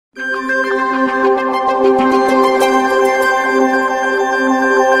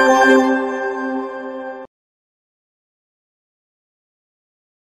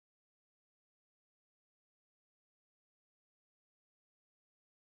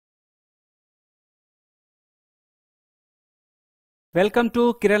Welcome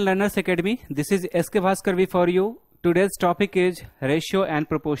to Kiran Learners Academy. This is SK Bhaskar V for you. Today's topic is ratio and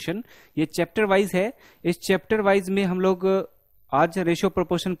proportion. ये chapter wise है. इस chapter wise में हम लोग आज ratio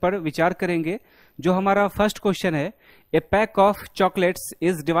proportion पर विचार करेंगे. जो हमारा फर्स्ट क्वेश्चन है, ए pack of chocolates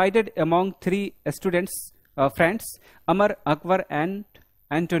is divided among 3 students friends Amar, Akbar and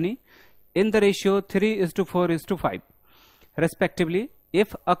Antony in the ratio 3:4:5 respectively.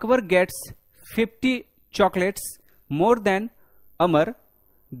 If Akbar gets 50 chocolates more than Amar,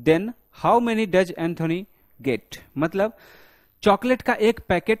 then how many does Anthony get? मतलब chocolate का एक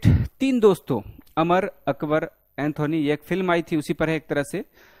packet 3 दोस्तों अमर, Akbar, Anthony, ये एक film आई थी उसी पर है एक तरह से,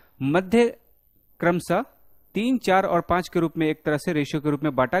 मध्य क्रमशः 3, 4 और 5 के रूप में एक तरह से रेशियो के रूप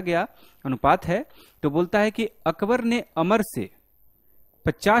में बांटा गया अनुपात है. तो बोलता है कि अकबर ने अमर से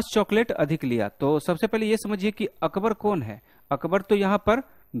 50 चॉकलेट अधिक लिया. तो सबसे पहले ये समझिए कि अकबर कौन है. अकबर तो यहां पर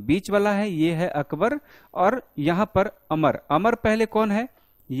बीच वाला है, ये है अकबर, और यहां पर अमर. अमर पहले कौन है?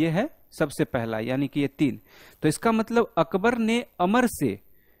 ये है सबसे पहला, यानी कि ये 3. तो इसका मतलब अकबर ने अमर से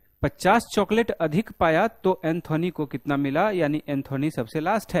 50 चॉकलेट अधिक पाया, तो एंथोनी को कितना मिला? यानी एंथोनी सबसे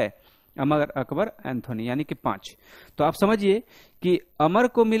लास्ट है. अमर, अकबर, एंथोनी, यानी कि 5. तो आप समझिए कि अमर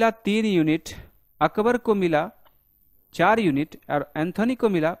को मिला 3 यूनिट, अकबर को मिला 4 यूनिट और एंथोनी को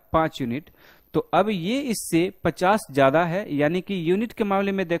मिला 5 यूनिट. तो अब ये इससे 50 ज्यादा है, यानी कि यूनिट के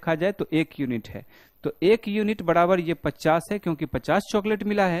मामले में देखा जाए तो 1 यूनिट है. तो 1 यूनिट बराबर ये 50 है, क्योंकि 50 चॉकलेट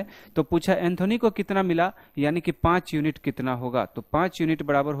मिला है. तो पूछा एंथोनी को कितना मिला, यानी कि 5 यूनिट कितना होगा. तो 5 यूनिट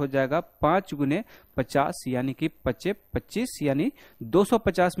बराबर हो जाएगा 5 गुने 50, यानी कि 5 25, यानी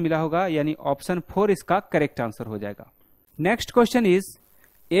 250 मिला होगा. यानी ऑप्शन 4 इसका करेक्ट आंसर हो जाएगा. Next question is,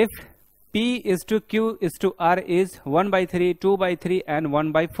 if P is to Q is to R is 1/3, 2/3 and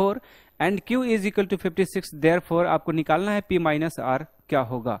 1/4 and Q is equal to 56. Therefore आपको निकालना है P minus R क्या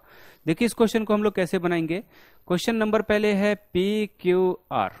होगा. देखिए इस क्वेश्चन को हम लोग कैसे बनाएंगे. क्वेश्चन नंबर पहले है P Q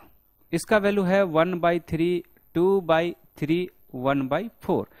R, इसका वैल्यू है 1/3, 2/3,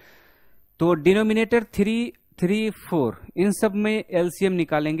 1/4. तो डिनोमिनेटर 3, 3, 4, इन सब में एलसीएम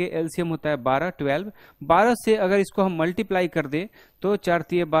निकालेंगे. एलसीएम होता है 12, 12. 12 से अगर इसको हम मल्टीप्लाई कर दें तो 4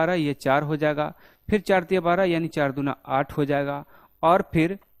 तिये 12, ये 4 हो जाएगा. फिर 4 तिये 12, यानी 4 दूना 8 हो जाएगा. और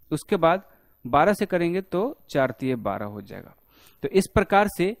फिर उसके बाद 12 से करेंगे तो 4 तिये 12 हो जाएगा. तो इस प्रकार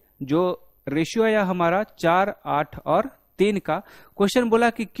से जो रेशियो आया हमारा 4, 8 और 3 का. क्वेश्चन बोला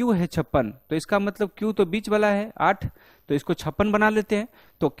कि क्यू है 56, तो इसका मतलब क्यू तो बीच वाला है 8, तो इसको 56 बना लेते हैं.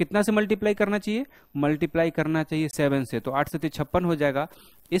 तो कितना से मल्टीप्लाई करना चाहिए? मल्टीप्लाई करना चाहिए 7 से. तो 8 से 56 हो जाएगा.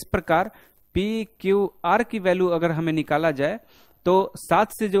 इस प्रकार पी क्यू आर की वैल्यू अगर हमें निकाला जाए तो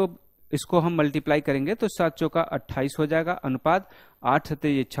 7 से जो इसको हम मल्टीप्लाई करेंगे तो 7 चौका 28 हो जाएगा. अनुपात 8 से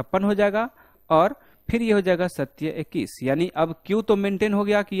ये 56 हो जाएगा. और फिर ये हो जाएगा 7 21, यानी अब Q तो मेंटेन हो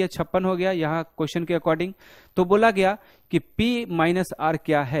गया कि ये 56 हो गया यहाँ क्वेश्चन के अकॉर्डिंग. तो बोला गया कि P माइनस R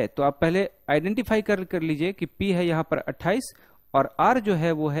क्या है. तो आप पहले आइडेंटिफाई कर लीजिए कि P है यहाँ पर 28 और R जो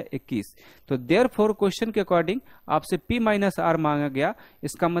है वो है 21. तो देयरफॉर क्वेश्चन के अकॉर्डिंग आपसे P माइनस R मांगा गया.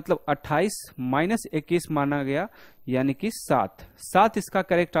 इसका मतलब 28 माइनस 21 माना गया, यानी कि 7 इसका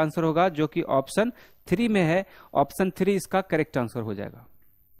करेक्ट आंसर होगा, जो कि ऑप्शन 3 में है. ऑप्शन 3 इसका करेक्ट आंसर हो जाएगा.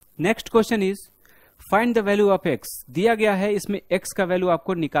 Next question is, find the value of x. दिया गया है, इसमें x का वैल्यू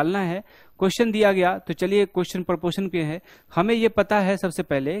आपको निकालना है. क्वेश्चन दिया गया, तो चलिए क्वेश्चन प्रोपोर्शन पे है. हमें यह पता है सबसे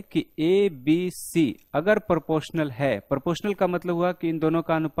पहले कि a b c अगर प्रोपोर्शनल है, प्रोपोर्शनल का मतलब हुआ कि इन दोनों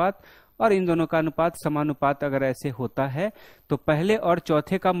का अनुपात और इन दोनों का अनुपात समानुपात अगर ऐसे होता है तो पहले और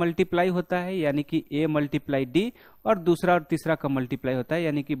चौथे का मल्टीप्लाई होता है, यानी कि a मल्टीप्लाई d, और दूसरा और तीसरा का मल्टीप्लाई होता है,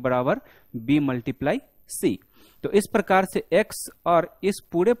 यानी कि बराबर b मल्टीप्लाई c. तो इस प्रकार से x और इस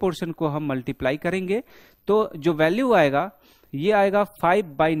पूरे पोर्शन को हम मल्टीप्लाई करेंगे तो जो वैल्यू आएगा ये आएगा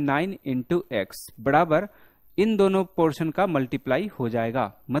 5/9 इंटू एक्स बराबर इन दोनों पोर्शन का मल्टीप्लाई हो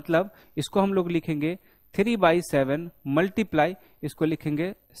जाएगा. मतलब इसको हम लोग लिखेंगे 3/7 मल्टीप्लाई, इसको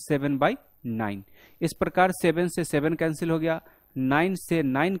लिखेंगे 7/9. इस प्रकार 7 से 7 कैंसिल हो गया, 9 से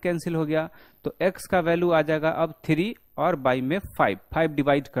 9 कैंसिल हो गया. तो x का वैल्यू आ जाएगा अब 3 और बाई में 5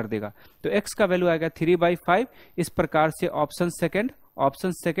 डिवाइड कर देगा. तो x का वैल्यू आएगा 3/5. इस प्रकार से ऑप्शन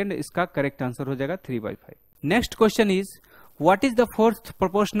सेकंड इसका करेक्ट आंसर हो जाएगा 3/5. Next question is, what is the fourth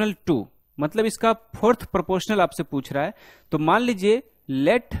proportional to. मतलब इसका फोर्थ प्रोपोर्शनल आपसे पूछ रहा है. तो मान लीजिए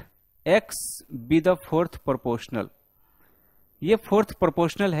late x be the fourth proportional. ये फोर्थ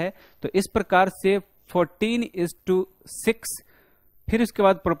प्रोपोर्शनल है. तो इस प्रकार से 14:6, फिर उसके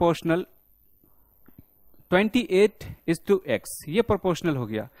बाद प्रोपोर्शनल 28:x, ये प्रोपोर्शनल हो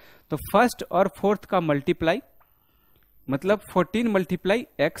गया. तो फर्स्ट और फोर्थ का मल्टीप्लाई मतलब 14 मल्टीप्लाई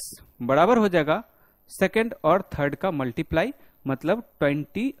x बराबर हो जाएगा सेकंड और थर्ड का मल्टीप्लाई मतलब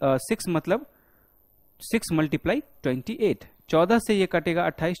 26, मतलब 6 मल्टीप्लाई 28. 14 से ये कटेगा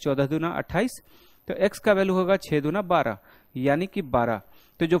 28, 14 दूना 28, तो x का वैल्यू होगा 6 दूना 12 यानी कि 12।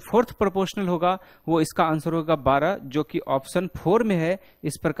 तो जो फोर्थ प्रोपोर्शनल होगा वो इसका आंसर होगा 12, जो कि ऑप्शन 4 में है।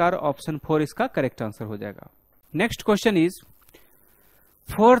 इस प्रकार ऑप्शन 4 इसका करेक्ट आंसर हो जाएगा। Next question is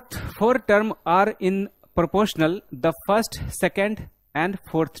four term are in proportional, the first, second and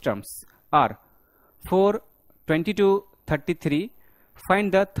fourth terms are 4, 22, 33,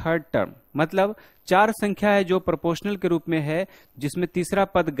 find the third term. मतलब 4 संख्या है जो प्रोपोर्शनल के रूप में है, जिसमें तीसरा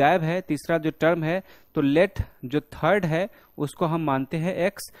पद गायब है, तीसरा जो टर्म है, तो लेट जो थर्ड है उसको हम मानते हैं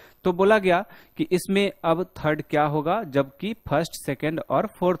x। तो बोला गया कि इसमें अब थर्ड क्या होगा, जबकि फर्स्ट, सेकंड और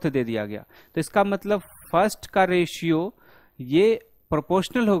फोर्थ दे दिया गया। तो इसका मतलब फर्स्ट का रेशियो ये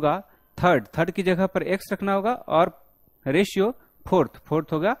प्रोपोर्शनल होगा, थर्ड की जगह पर x रखना होगा, और रेशियो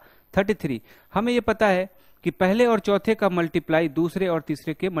फोर्थ होगा 33। हमें ये पता है कि पहले और चौथे का मल्टीप्लाई दूसरे और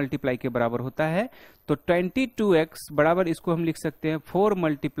तीसरे के मल्टीप्लाई के बराबर होता है। तो 22x बराबर इसको हम लिख सकते हैं 4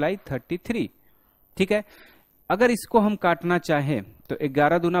 × 33। ठीक है, अगर इसको हम काटना चाहें तो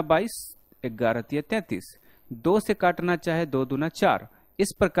 11 दूना 22, 11 तिया 33, 2 से काटना चाहे 2 दूना 4।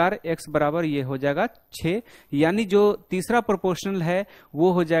 इस प्रकार x बराबर ये हो जाएगा 6, यानी जो तीसरा प्रोपोर्शनल है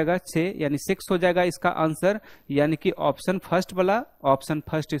वो हो जाएगा 6, यानी 6 हो जाएगा इसका आंसर, यानी कि ऑप्शन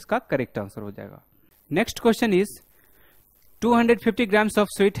फर्स्ट इसका करेक्ट आंसर हो जाएगा। Next question is 250 grams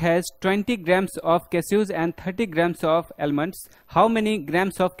of sweet has 20 grams of cashews and 30 grams of almonds. How many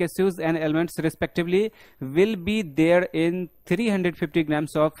grams of cashews and almonds respectively will be there in 350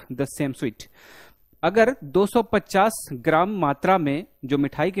 grams of the same sweet? अगर 250 ग्राम मात्रा में जो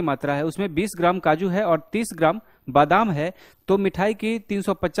मिठाई की मात्रा है उसमें 20 ग्राम काजू है और 30 ग्राम बादाम है, तो मिठाई की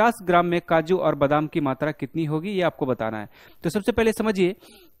 350 ग्राम में काजू और बादाम की मात्रा कितनी होगी, ये आपको बताना है। तो सबसे पहले समझिए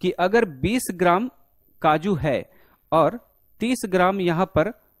कि अगर 20 ग्राम काजू है और 30 ग्राम यहां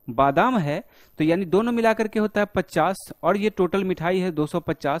पर बादाम है, तो यानी दोनों मिलाकर के होता है 50, और ये टोटल मिठाई है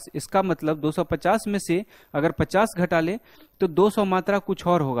 250। इसका मतलब 250 में से अगर 50 घटा ले तो 200 मात्रा कुछ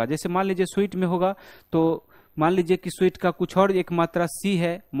और होगा। जैसे मान लीजिए स्वीट में होगा, तो मान लीजिए कि स्वीट का कुछ और एक मात्रा सी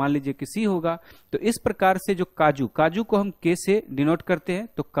है, मान लीजिए कि सी होगा। तो इस प्रकार से जो काजू को हम के से डिनोट करते हैं,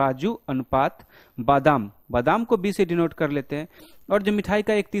 तो काजू अनुपात बादाम को बी से डिनोट कर लेते हैं, और जो मिठाई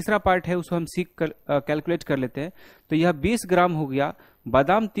का एक तीसरा पार्ट है उसको हम सी कैलकुलेट कर लेते हैं। तो यह 20 ग्राम हो गया,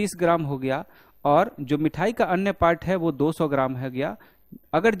 बादाम 30 ग्राम हो गया, और जो मिठाई का अन्य पार्ट है वो 200 ग्राम हो गया।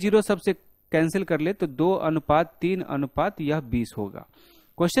 अगर जीरो सबसे कैंसिल कर ले तो 2:3 यह 20 होगा।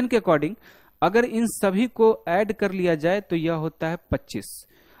 क्वेश्चन के अकॉर्डिंग अगर इन सभी को ऐड कर लिया जाए तो यह होता है 25।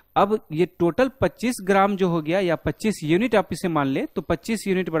 अब ये टोटल 25 ग्राम जो हो गया, या 25 यूनिट आप इसे मान ले, तो 25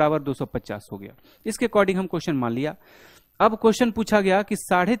 यूनिट बराबर 250 हो गया। इसके अकॉर्डिंग हम क्वेश्चन मान लिया। अब क्वेश्चन पूछा गया कि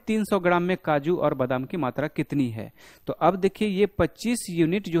 350 ग्राम में काजू और बादाम की मात्रा कितनी है। तो अब देखिए ये 25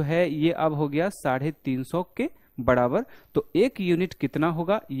 यूनिट जो है ये अब हो गया 350 के बराबर। तो 1 यूनिट कितना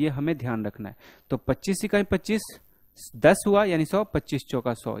होगा ये हमें ध्यान रखना है। तो 25 इकाई 25 10 हुआ, यानी 100, 25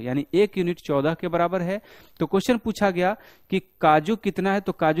 चौका 100, यानी 1 यूनिट 14 के बराबर है। तो क्वेश्चन पूछा गया कि काजू कितना है,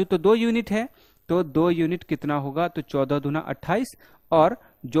 तो काजू तो 2 यूनिट है, तो 2 यूनिट कितना होगा, तो 14 दूना 28, और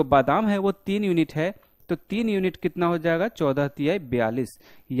जो बादाम है वो 3 यूनिट है, तो 3 यूनिट कितना हो जाएगा, 14 तिया 42,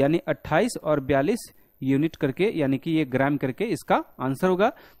 यानी 28 और 42 यूनिट करके, यानी कि ये ग्राम करके इसका आंसर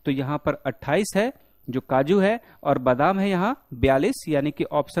होगा। तो यहां पर 28 है जो काजू है, और बादाम है यहाँ 42, यानी कि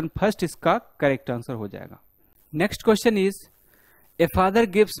ऑप्शन फर्स्ट इसका करेक्ट आंसर हो जाएगा। Next question is, a father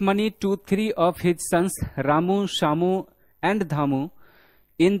gives money to 3 of his sons, Ramu, Shamu and Dhamu,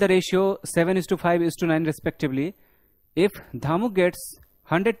 in the ratio 7:5:9 respectively. If Dhamu gets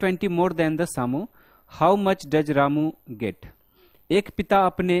 120 more than the Shamu, how much does Ramu get? एक पिता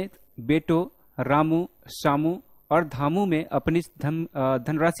अपने बेटों रामू, शामू और धामू में अपनी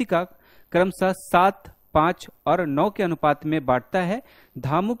धनराशि का क्रमशः 7, 5 और 9 के अनुपात में बांटता है।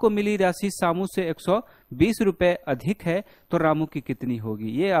 धामू को मिली राशि सामू से 120 रुपए अधिक है, तो रामू की कितनी होगी,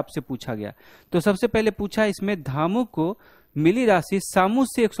 ये आपसे पूछा गया। तो सबसे पहले पूछा इसमें धामू को मिली राशि सामू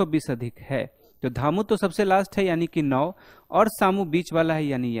से 120 अधिक है, तो धामू तो सबसे लास्ट है यानी कि 9, और सामू बीच वाला है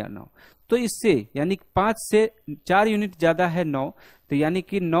यानी यह 9। तो इससे यानी 5 से 4 यूनिट ज्यादा है 9, तो यानी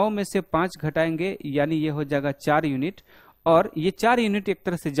कि 9 में से 5 घटाएंगे, यानी ये हो जाएगा 4 यूनिट, और ये 4 यूनिट एक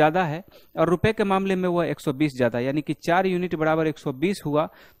तरह से ज्यादा है, और रुपए के मामले में वह 120 ज्यादा, यानी कि 4 यूनिट बराबर 120 हुआ,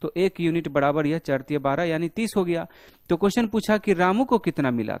 तो 1 यूनिट बराबर यह 4 तिया 12 यानी 30 हो गया। तो क्वेश्चन पूछा कि रामू को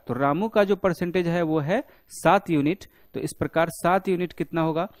कितना मिला, तो रामू का जो परसेंटेज है वो है 7 यूनिट। तो इस प्रकार 7 यूनिट कितना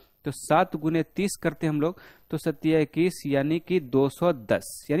होगा, तो 7 गुने 30 करते हम लोग, तो 7 21 यानी कि 210,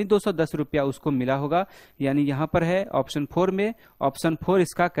 यानी 210 रुपया उसको मिला होगा, यानी यहां पर है ऑप्शन 4 में, ऑप्शन 4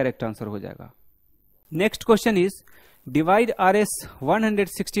 इसका करेक्ट आंसर हो जाएगा। Next question is, divide RS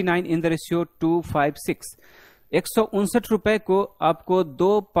 169 in the ratio 256. 159 रुपए को आपको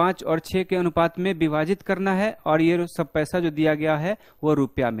 2, 5 और 6 के अनुपात में विभाजित करना है और ये सब पैसा जो दिया गया है वो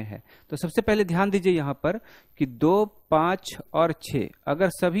रुपया में है। तो सबसे पहले ध्यान दीजिए यहाँ पर कि 2, 5 और 6 अगर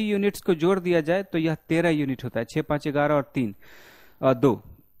सभी यूनिट्स को जोड़ दिया जाए तो यह 13 यूनिट होता है। 6, 5, 11 और 3, 2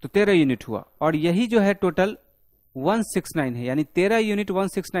 तो 13 यूनिट हुआ। और यही जो है टोटल 169 है, यानी 13 यूनिट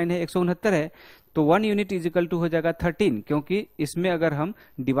 169 है, 169 है तो 1 यूनिट इज इक्वल टू हो जाएगा 13, क्योंकि इसमें अगर हम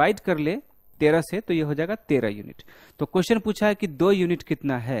डिवाइड कर ले 13 से तो ये हो जाएगा 13 यूनिट। तो क्वेश्चन पूछा है कि 2 यूनिट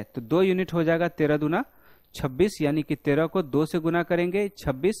कितना है, तो 2 यूनिट हो जाएगा 13 दूना 26, यानी कि 13 को 2 से गुना करेंगे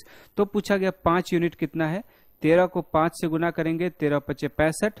 26। तो पूछा गया 5 यूनिट कितना है, 13 को 5 से गुना करेंगे 13 5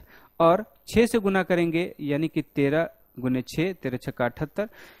 65 और 6 से गुना करेंगे यानी कि 13 गुने 6, 13 6 78।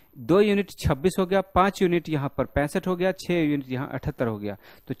 2 यूनिट 26 हो गया, 5 यूनिट यहाँ पर 65 हो गया, 6 यूनिट यहाँ 78 हो गया।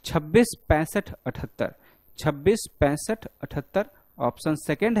 तो 26 65 78, 26 65 78 ऑप्शन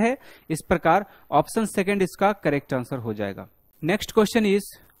सेकेंड है। इस प्रकार ऑप्शन सेकेंड इसका करेक्ट आंसर हो जाएगा। Next question is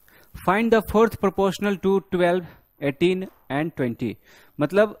find the fourth proportional to 12, 18 and 20।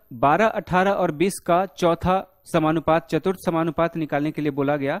 मतलब 12, 18 और 20 का चौथा समानुपात, चतुर्थ समानुपात निकालने के लिए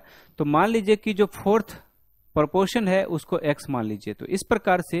बोला गया। तो मान लीजिए कि जो फोर्थ प्रोपोर्शन है उसको x मान लीजिए। तो इस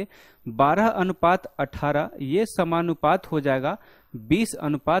प्रकार से 12 अनुपात 18 ये समानुपात हो जाएगा 20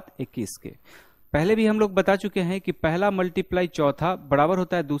 अनुपात 21 के। पहले भी हम लोग बता चुके हैं कि पहला मल्टीप्लाई चौथा बराबर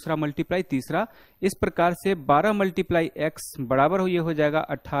होता है दूसरा मल्टीप्लाई तीसरा। इस प्रकार से 12 मल्टीप्लाई x बराबर ये हो जाएगा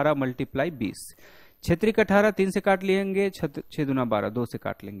 18 मल्टीप्लाई 20। 6 18 3 से काट लेंगे, 6 दूना 12 2 से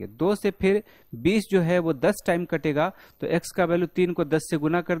काट लेंगे, 2 से फिर 20 जो है वो 10 टाइम कटेगा। तो x का वैल्यू 3 को 10 से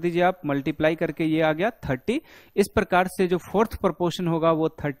गुना कर दीजिए आप, मल्टीप्लाई करके ये आ गया 30। इस प्रकार से जो फोर्थ प्रोपोर्शन होगा वो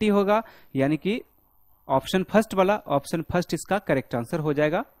 30 होगा, यानी कि ऑप्शन फर्स्ट वाला, ऑप्शन फर्स्ट इसका करेक्ट आंसर हो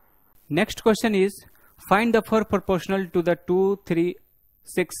जाएगा। Next question is find the fourth proportional to the 2, 3,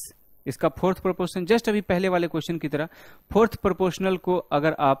 6। इसका फोर्थ प्रोपोर्शन जस्ट अभी पहले वाले क्वेश्चन की तरह फोर्थ प्रोपोर्शनल को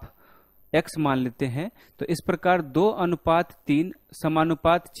अगर आप x मान लेते हैं तो इस प्रकार 2 अनुपात 3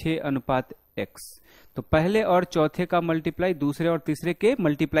 समानुपात 6 अनुपात x। तो पहले और चौथे का मल्टीप्लाई दूसरे और तीसरे के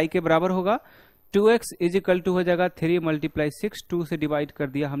मल्टीप्लाई के बराबर होगा। 2x इज इक्वल टू हो जाएगा 3 मल्टीप्लाई 6, 2 से डिवाइड कर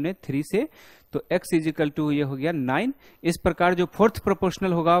दिया हमने 3 से, तो x इज इक्वल टू ये हो गया 9। इस प्रकार जो फोर्थ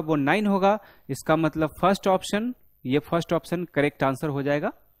प्रोपोर्शनल होगा वो 9 होगा। इसका मतलब फर्स्ट ऑप्शन, ये फर्स्ट ऑप्शन करेक्ट आंसर हो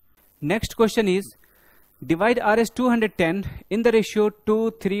जाएगा। Next question is divide RS 210 in the ratio 2,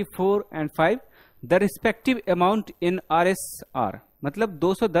 3, 4 and 5 the respective amount in RS R। मतलब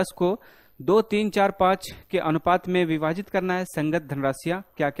 210 को 2, 3, 4, 5 के अनुपात में विभाजित करना है। संगत धनराशियां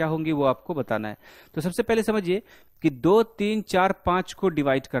क्या क्या होंगी वो आपको बताना है। तो सबसे पहले समझिए कि 2, 3, 4, 5 को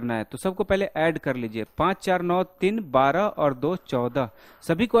डिवाइड करना है। तो सबको पहले ऐड कर लीजिए, 5, 4, 9, 3, 12 और 2, 14।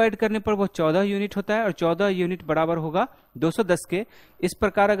 सभी को ऐड करने पर वो 14 यूनिट होता है और 14 यूनिट बराबर होगा 210 के। इस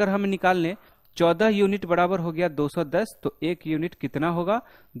प्रकार अगर हम निकाल लें 14 यूनिट बराबर हो गया 210, तो 1 यूनिट कितना होगा,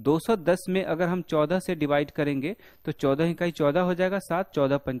 210 में अगर हम 14 से डिवाइड करेंगे तो 14 इकाई 14 हो जाएगा 7,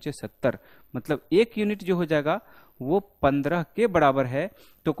 14 पंचे 70। मतलब 1 यूनिट जो हो जाएगा वो 15 के बराबर है।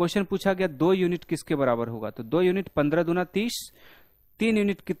 तो क्वेश्चन पूछा गया 2 यूनिट किसके बराबर होगा, तो 2 यूनिट 15 दूना 30, 3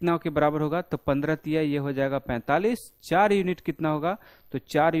 यूनिट कितना के बराबर होगा, तो 15 तिया ये हो जाएगा 45। 4 यूनिट कितना होगा, तो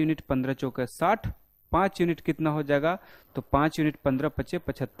 4 यूनिट 15 चौके 60। 5 यूनिट कितना हो जाएगा, तो 5 यूनिट 15 पचे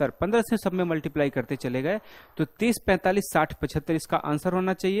 75। 15 से सब में मल्टीप्लाई करते चले गए तो 30, 45, 60, 75 इसका आंसर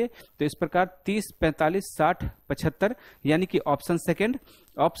होना चाहिए। तो इस प्रकार 30, 45, 60, 75 यानी कि ऑप्शन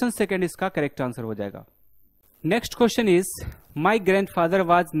सेकेंड इसका करेक्ट आंसर हो जाएगा। Next question is my grandfather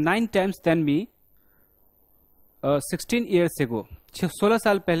was 9 times than me 16 years ago. 16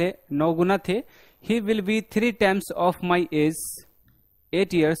 साल पहले 9 गुना थे। He will be 3 times of my age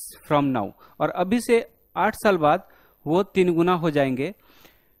 8 years from now. और अभी से 8 साल बाद वो 3 गुना हो जाएंगे।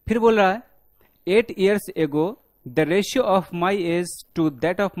 फिर बोल रहा है 8 years ago the ratio of my age to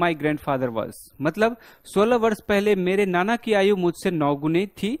that of my grandfather was. मतलब 16 वर्ष पहले मेरे नाना की आयु मुझसे 9 गुनी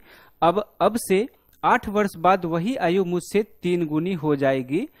थी, अब से 8 वर्ष बाद वही आयु मुझसे 3 गुनी हो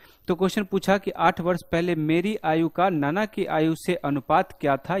जाएगी। तो क्वेश्चन पूछा कि 8 वर्ष पहले मेरी आयु का नाना की आयु से अनुपात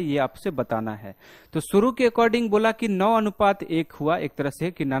क्या था, ये आपसे बताना है। तो शुरू के अकॉर्डिंग बोला कि 9 अनुपात 1 हुआ, एक तरह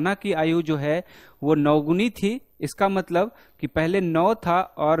से कि नाना की आयु जो है वो 9 गुनी थी। इसका मतलब कि पहले 9 था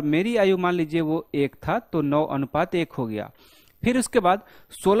और मेरी आयु मान लीजिए वो 1 था, तो 9 अनुपात 1 हो गया। फिर उसके बाद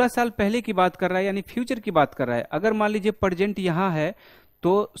 16 साल पहले की बात कर रहा है, यानी फ्यूचर की बात कर रहा है। अगर मान लीजिए प्रेजेंट यहां है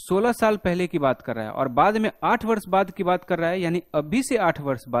तो 16 साल पहले की बात कर रहा है और बाद में 8 वर्ष बाद की बात कर रहा है, यानी अभी से 8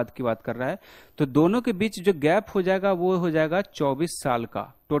 वर्ष बाद की बात कर रहा है। तो दोनों के बीच जो गैप हो जाएगा वो हो जाएगा 24 साल का।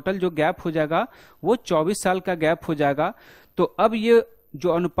 टोटल जो गैप हो जाएगा वो 24 साल का गैप हो जाएगा। तो अब ये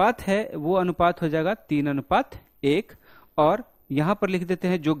जो अनुपात है वो अनुपात हो जाएगा 3:1 और यहां पर लिख देते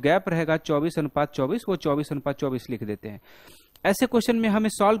हैं जो गैप रहेगा 24:24, वो 24:24 लिख देते हैं। ऐसे क्वेश्चन में हमें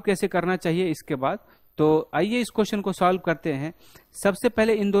सॉल्व कैसे करना चाहिए इसके बाद, तो आइए इस क्वेश्चन को सॉल्व करते हैं। सबसे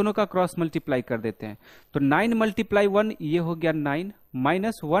पहले इन दोनों का क्रॉस मल्टीप्लाई कर देते हैं। तो 9 × 1 ये हो गया 9,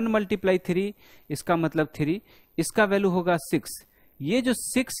 माइनस 1 × 3 इसका मतलब 3, इसका वैल्यू होगा 6। ये जो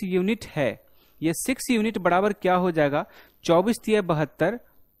 6 यूनिट है, ये 6 यूनिट बराबर क्या हो जाएगा, 24 × 72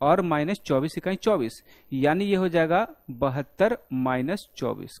 और माइनस 24 × 24, यानी ये हो जाएगा 72 -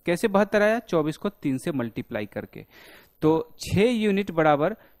 24। कैसे 72 आया, 24 को 3 से मल्टीप्लाई करके। तो 6 यूनिट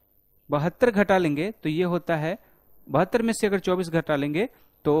बराबर 72 घटा लेंगे तो ये होता है 72 में से अगर 24 घटा लेंगे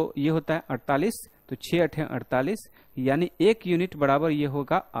तो ये होता है 48। तो 6 × 8 = 48, यानी 1 यूनिट बराबर ये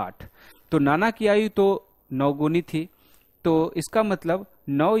होगा 8। तो नाना की आयु तो 9 गुनी थी, तो इसका मतलब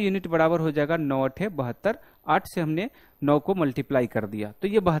 9 यूनिट बराबर हो जाएगा 9 × 8 = 72। 8 से हमने 9 को मल्टीप्लाई कर दिया तो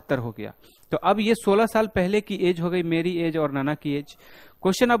ये 72 हो गया। तो अब ये 16 साल पहले की एज हो गई, मेरी एज और नाना की एज।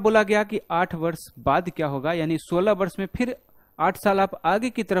 क्वेश्चन अब बोला गया कि 8 वर्ष बाद क्या होगा, यानी 16 वर्ष में फिर 8 साल आप आगे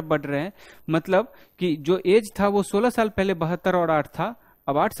की तरफ बढ़ रहे हैं। मतलब कि जो एज था वो 16 साल पहले 72 और 8 था,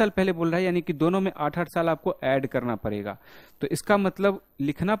 अब 8 साल पहले बोल रहा है, यानी कि दोनों में 8-8 साल आपको ऐड करना पड़ेगा। तो इसका मतलब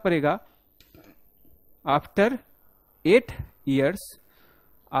लिखना पड़ेगा आफ्टर 8 ईयर्स,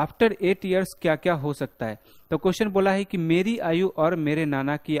 आफ्टर 8 ईयर्स क्या क्या हो सकता है। तो क्वेश्चन बोला है कि मेरी आयु और मेरे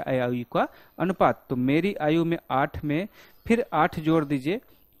नाना की आयु का अनुपात। तो मेरी आयु में 8 में फिर 8 जोड़ दीजिए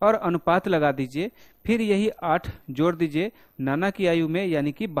और अनुपात लगा दीजिए, फिर यही 8 जोड़ दीजिए नाना की आयु में,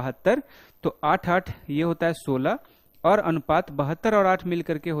 यानी कि 72। तो 8-8 ये होता है 16 और अनुपात 72 और 8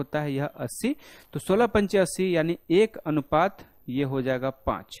 मिलकर के होता है यह 80। तो 16 × 5 = 80, यानी 1 अनुपात ये हो जाएगा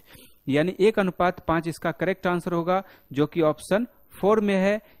 5, यानी 1 अनुपात 5 इसका करेक्ट आंसर होगा, जो कि ऑप्शन 4 में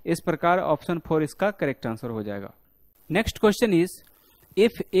है। इस प्रकार ऑप्शन 4 इसका करेक्ट आंसर हो जाएगा। Next question is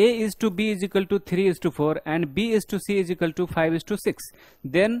if A is to B is equal to 3 is to 4 and B is to C is equal to 5 is to 6,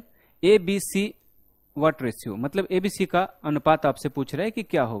 then ABC what ratio, मतलब ABC का अनुपात आपसे पूछ रहा है कि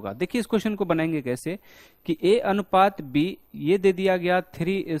क्या होगा। देखिए इस क्वेश्चन को बनाएंगे कैसे कि A अनुपात B ये दे दिया गया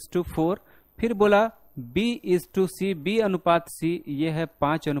 3 is to 4, फिर बोला B is to C, B अनुपात C ये है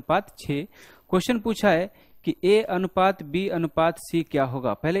 5 अनुपात 6। क्वेश्चन पूछा है कि A अनुपात B अनुपात C क्या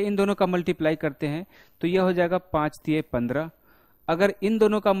होगा। पहले इन दोनों का मल्टीप्लाई करते हैं तो यह हो जाएगा 5 × 15। अगर इन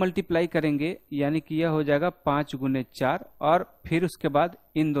दोनों का मल्टीप्लाई करेंगे यानी कि यह हो जाएगा 5 × 4, और फिर उसके बाद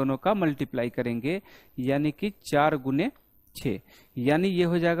इन दोनों का मल्टीप्लाई करेंगे यानी कि 4 × 6, यानी ये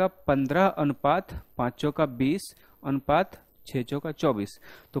हो जाएगा 15 अनुपात 5 × 20 अनुपात 6 × 24।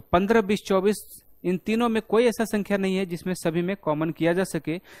 तो 15, 20, 24 इन तीनों में कोई ऐसा संख्या नहीं है जिसमें सभी में कॉमन किया जा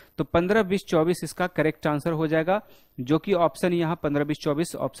सके। तो 15, 20, 24 इसका करेक्ट आंसर हो जाएगा, जो कि ऑप्शन यहाँ 15, 20,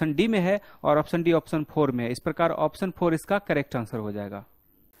 24 ऑप्शन डी में है और ऑप्शन डी ऑप्शन 4 में है। इस प्रकार ऑप्शन 4 इसका करेक्ट आंसर हो जाएगा।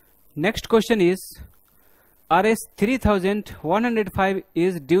 Next question is RS 3105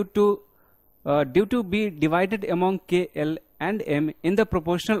 is due to be divided among K, L and M in the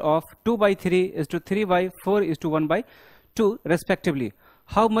proportional of 2/3 is to 3/4 is to 1/2 respectively.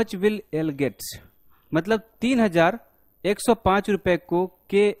 How much will L get? मतलब 3105 रुपए को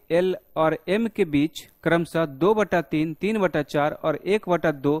के, L और M के बीच क्रमशः 2/3, 3/4 और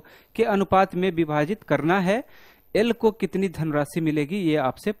 1/2 के अनुपात में विभाजित करना है। एल को कितनी धनराशि मिलेगी ये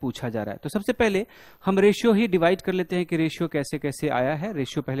आपसे पूछा जा रहा है। तो सबसे पहले हम रेशियो ही डिवाइड कर लेते हैं कि रेशियो कैसे कैसे आया है।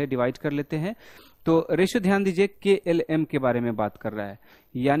 रेशियो पहले डिवाइड कर लेते हैं। तो रेशियो ध्यान दीजिए के, एल, एम के बारे में बात कर रहा है,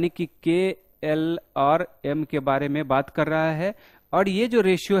 यानी कि के, एल और एम के बारे में बात कर रहा है। और ये जो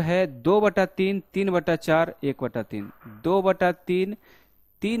रेशियो है 2/3, 3/4, 1/3, 2/3,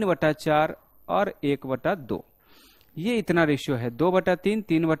 3/4 और 1/2, ये इतना रेशियो है। 2/3,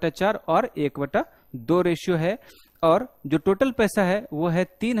 3/4 और 1/2 रेशियो है। और जो टोटल पैसा है वो है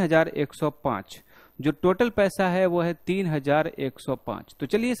 3105। जो टोटल पैसा है वो है 3105। तो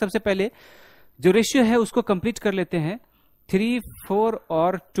चलिए सबसे पहले जो रेशियो है उसको कंप्लीट कर लेते हैं। 3, 4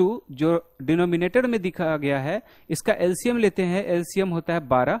 और 2 जो डिनोमिनेटर में दिखा गया है इसका एलसीएम लेते हैं। एलसीएम होता है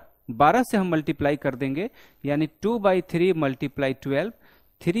 12। 12 से हम मल्टीप्लाई कर देंगे, यानी 2/3 × 12,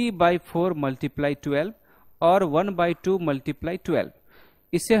 3/4 × 12 और 1/2 × 12।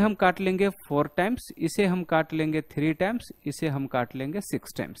 इसे हम काट लेंगे 4 टाइम्स, इसे हम काट लेंगे 3 टाइम्स, इसे हम काट लेंगे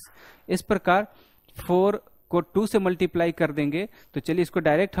 6 टाइम्स। इस प्रकार 4 को 2 से मल्टीप्लाई कर देंगे। तो चलिए इसको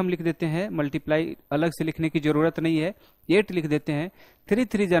डायरेक्ट हम लिख देते हैं, मल्टीप्लाई अलग से लिखने की जरूरत नहीं है। 8 लिख देते हैं, 3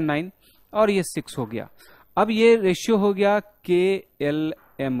 3 = 9 और ये 6 हो गया। अब ये रेशियो हो गया के, एल,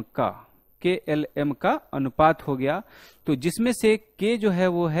 एम का। के, एल, एम का अनुपात हो गया। तो जिसमें से के जो है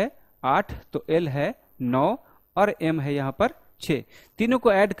वो है 8, तो एल है 9 और एम है यहाँ पर 6। तीनों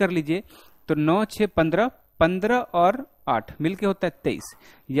को ऐड कर लीजिए तो 9, 6, 15, 15 और 8 मिलके होता है 23,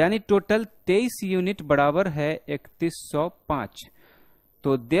 यानी टोटल 23 यूनिट बराबर है 3105।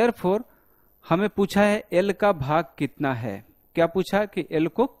 तो देयरफॉर हमें पूछा है एल का भाग कितना है। क्या पूछा कि एल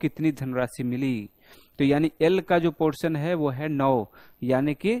को कितनी धनराशि मिली, तो यानी एल का जो पोर्शन है वो है 9,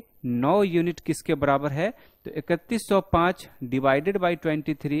 यानी कि 9 यूनिट किसके बराबर है, तो 3105 डिवाइडेड बाई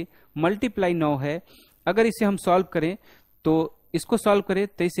 23 मल्टीप्लाई 9 है। अगर इसे हम सॉल्व करें तो इसको सॉल्व करें,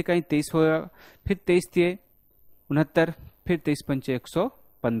 23 इकाई 23 होगा, फिर 23 तिये 69, फिर 23 पंचे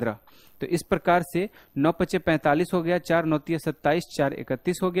 115। तो इस प्रकार से 9 पचे 45 हो गया, 4 9 27, 4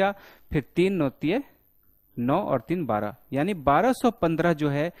 31 हो गया, फिर 3 9 9 और 3 12, यानी 1215 जो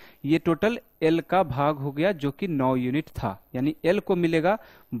है ये टोटल एल का भाग हो गया, जो कि 9 यूनिट था। यानी एल को मिलेगा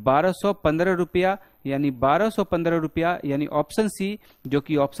 1215 रुपया, यानी 1215 रुपया, यानी ऑप्शन सी जो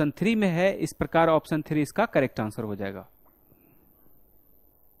कि ऑप्शन 3 में है। इस प्रकार ऑप्शन 3 इसका करेक्ट आंसर हो जाएगा।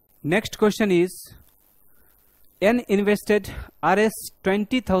 Next question is N invested Rs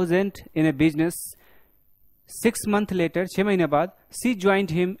 20,000 in a business. 6 months later, 6 महीने बाद C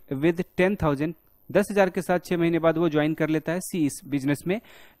joined him with 10,000. 10,000 के साथ 6 महीने बाद वो ज्वाइन कर लेता है C इस बिजनेस में।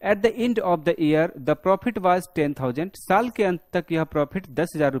 At the end of the year, the profit was 10,000. साल के अंत तक यह प्रॉफिट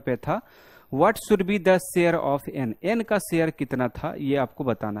 10,000 रुपए था। What should be the share of N? N का शेयर कितना था ये आपको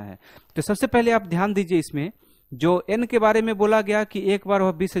बताना है। तो सबसे पहले आप ध्यान दीजिए, इसमें जो एन के बारे में बोला गया कि एक बार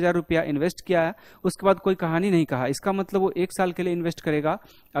वह 20,000 रुपया इन्वेस्ट किया है, उसके बाद कोई कहानी नहीं कहा। इसका मतलब वो 1 साल के लिए इन्वेस्ट करेगा।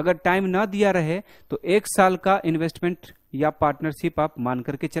 अगर टाइम ना दिया रहे तो 1 साल का इन्वेस्टमेंट या पार्टनरशिप आप मान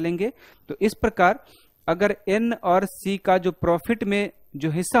करके चलेंगे। तो इस प्रकार अगर एन और सी का जो प्रॉफिट में जो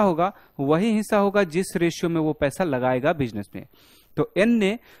हिस्सा होगा वही हिस्सा होगा जिस रेशियो में वो पैसा लगाएगा बिजनेस में। तो एन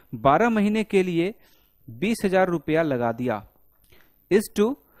ने 12 महीने के लिए 20,000 रुपया लगा दिया। इस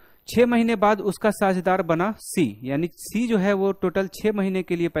टू 6 महीने बाद उसका साझेदार बना सी, यानी सी जो है वो टोटल 6 महीने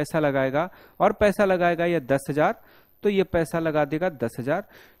के लिए पैसा लगाएगा, और पैसा लगाएगा ये 10,000, तो ये पैसा लगा देगा 10,000।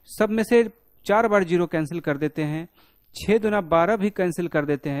 सब में से 4 बार 0 कैंसिल कर देते हैं, 6 दूना 12 भी कैंसिल कर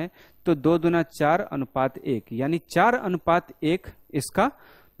देते हैं, तो 2 दूना 4 अनुपात 1, यानी 4 अनुपात 1 इसका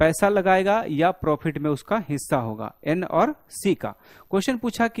पैसा लगाएगा या प्रॉफिट में उसका हिस्सा होगा एन और सी का। क्वेश्चन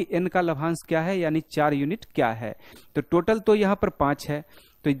पूछा कि एन का लाभांश क्या है, यानी 4 यूनिट क्या है। तो टोटल तो यहां पर 5 है,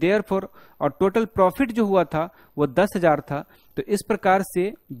 तो देयरफॉर और टोटल प्रॉफिट जो हुआ था वो 10,000 था। तो इस प्रकार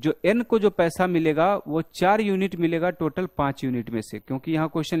से जो एन को जो पैसा मिलेगा वो 4 यूनिट मिलेगा टोटल 5 यूनिट में से, क्योंकि यहाँ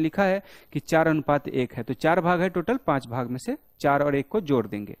क्वेश्चन लिखा है कि 4 अनुपात 1 है, तो 4 भाग है टोटल, 5 भाग में से 4 और 1 को जोड़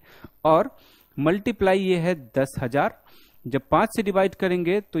देंगे, और मल्टीप्लाई ये है 10,000। जब 5 से डिवाइड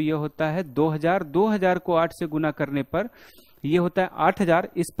करेंगे तो ये होता है 2,000। 2,000 को 8 से गुना करने पर ये होता है 8,000।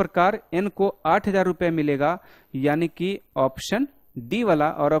 इस प्रकार एन को 8,000 रुपए मिलेगा, यानी कि ऑप्शन डी वाला,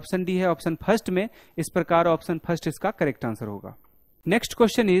 और ऑप्शन डी है ऑप्शन फर्स्ट में। इस प्रकार ऑप्शन फर्स्ट इसका करेक्ट आंसर होगा। Next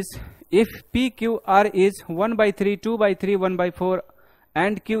question is if P Q R is 1/3, 2/3, 1/4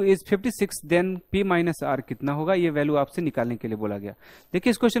 and Q is 56, then P minus are कितना होगा। ये वैल्यू आपसे निकालने के लिए बोला गया।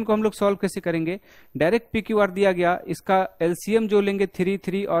 देखिए इस क्वेश्चन को हम लोग सॉल्व कैसे करेंगे। डायरेक्ट पी क्यू आर दिया गया, इसका एलसीएम जो लेंगे 3,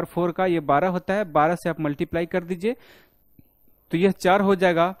 3 और 4 का, ये 12 होता है। 12 से आप मल्टीप्लाई कर दीजिए तो यह 4 हो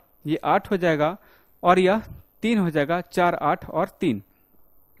जाएगा, ये 8 हो जाएगा, और यह 3 हो जाएगा। 4, 8 और 3।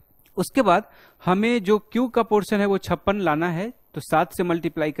 उसके बाद हमें जो Q का पोर्शन है वो 56 लाना है, तो 7 से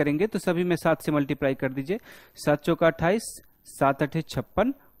मल्टीप्लाई करेंगे, तो सभी में 7 से मल्टीप्लाई कर दीजिए। 7 चौका 28, 7 8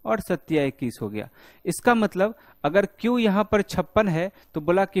 56 और 7 21 हो गया। इसका मतलब अगर Q यहां पर 56 है तो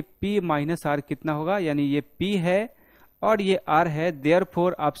बोला कि P माइनस आर कितना होगा, यानी ये P है और ये R है।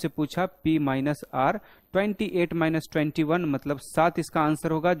 देयरफॉर आपसे पूछा P माइनस आर, 28 माइनस 21 मतलब 7 इसका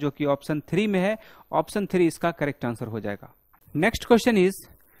आंसर होगा, जो कि ऑप्शन 3 में है। ऑप्शन 3 इसका करेक्ट आंसर हो जाएगा। Next question is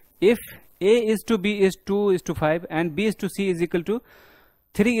if A is to B is 2:5 and B is to C is equal to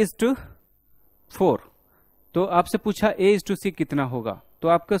 3:4, तो आपसे पूछा A is to C कितना होगा। तो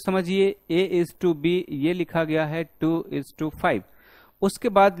आपको समझिए A is to B ये लिखा गया है 2:5, उसके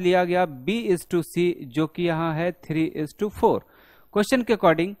बाद लिया गया B is to C जो कि यहाँ है 3:4। क्वेश्चन के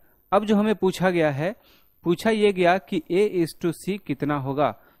अकॉर्डिंग अब जो हमें पूछा गया है, पूछा ये गया कि A is to C कितना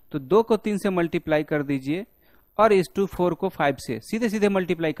होगा। तो 2 को 3 से मल्टीप्लाई कर दीजिए और is to 4 को 5 से सीधे सीधे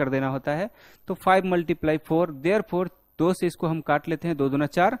मल्टीप्लाई कर देना होता है। तो 5 × 4, देयरफॉर 2 से इसको हम काट लेते हैं, 2 दूना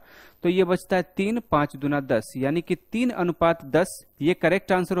 4, तो ये बचता है 3, 5 दूना 10, यानी कि 3:10 ये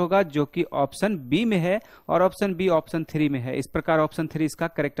करेक्ट आंसर होगा, जो कि ऑप्शन बी में है, और ऑप्शन बी ऑप्शन 3 में है। इस प्रकार ऑप्शन 3 इसका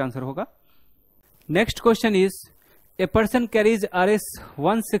करेक्ट आंसर होगा। Next question is a person carries Rs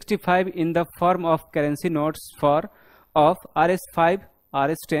 165 in the form of currency notes for of Rs5,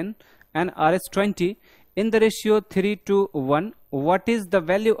 Rs10 and Rs20 in the ratio 3:1. What is the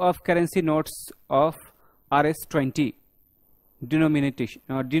value of currency notes of Rs20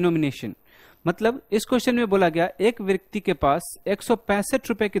 denomination? मतलब इस question में बोला गया एक व्यक्ति के पास 165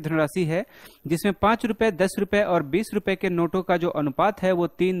 रुपए की धनराशि है जिसमें 5 रुपए, 10 रुपए और 20 रुपए के नोटों का जो अनुपात है वो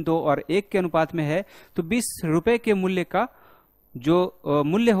 3, 2 और 1 के अनुपात में है। तो 20 रुपए के मूल्य का जो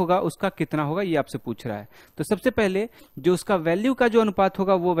मूल्य होगा उसका कितना होगा ये आपसे पूछ रहा है। तो सबसे पहले जो उसका वैल्यू का जो अनुपात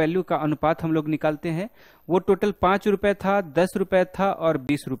होगा वो वैल्यू का अनुपात हम लोग निकालते हैं। वो टोटल 5 रुपए था, 10 रुपए था और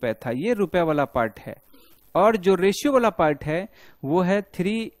 20 रुपए था, ये रुपए वाला पार्ट है। और जो रेशियो वाला पार्ट है वो है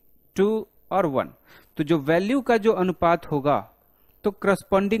 3, 2 और 1। तो जो वैल्यू का जो अनुपात होगा तो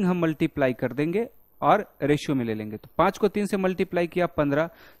करस्पॉन्डिंग हम मल्टीप्लाई कर देंगे और रेशियो में ले लेंगे। तो 5 को 3 से मल्टीप्लाई किया 15,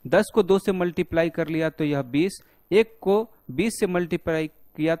 10 को 2 से मल्टीप्लाई कर लिया तो यह 20, 1 को 20 से मल्टीप्लाई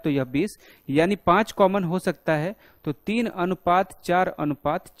किया तो यह 20, यानी 5 कॉमन हो सकता है। तो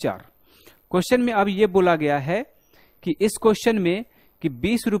 3:4:4। क्वेश्चन में अब यह बोला गया है कि इस क्वेश्चन में कि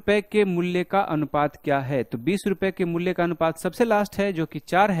 20 रुपए के मूल्य का अनुपात क्या है। तो 20 रुपए के मूल्य का अनुपात सबसे लास्ट है जो कि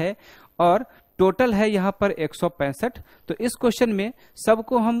 4 है और टोटल है यहां पर 165। तो इस क्वेश्चन में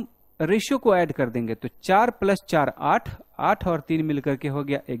सबको हम रेशियो को ऐड कर देंगे। तो 4 + 4 8, 8 और 3 मिलकर के हो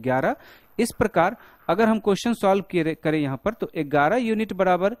गया 11। इस प्रकार अगर हम क्वेश्चन सॉल्व करें यहां पर तो 11 यूनिट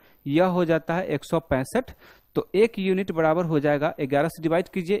बराबर यह हो जाता है 165। तो 1 यूनिट बराबर हो जाएगा 11 से डिवाइड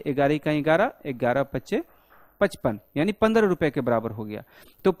कीजिए, 11 का 11, 11 × 55 यानी 15 रुपए के बराबर हो गया।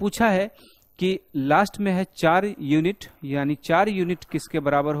 तो पूछा है कि लास्ट में है 4 यूनिट, यानी 4 यूनिट किसके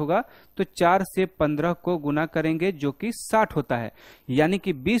बराबर होगा। तो 4 से 15 को गुना करेंगे जो कि 60 होता है, यानी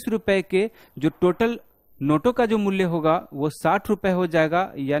कि 20 रुपए के जो टोटल नोटों का जो मूल्य होगा वो 60 रुपए हो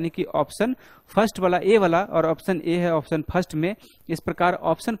जाएगा। यानी कि ऑप्शन फर्स्ट वाला ए वाला और ऑप्शन ए है ऑप्शन फर्स्ट में, इस प्रकार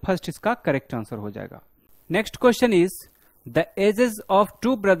ऑप्शन फर्स्ट इसका करेक्ट आंसर हो जाएगा। Next question is The ages of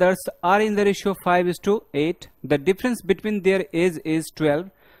two brothers are in the ratio 5:8. The difference between their age is 12.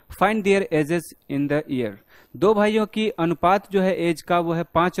 Find their ages in the year. दो भाइयों की अनुपात जो है एज का वो है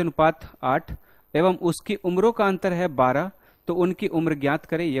 5:8 एवं उसकी उम्रों का अंतर है 12। तो उनकी उम्र ज्ञात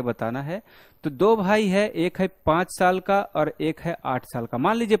करें ये बताना है। तो दो भाई है, एक है 5 साल का और एक है 8 साल का।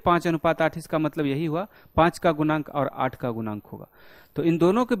 मान लीजिए 5:8, इसका मतलब यही हुआ 5 का गुणांक और 8 का गुणांक होगा। तो इन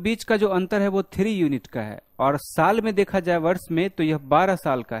दोनों के बीच का जो अंतर है वो 3 यूनिट का है और साल में देखा जाए वर्ष में तो यह 12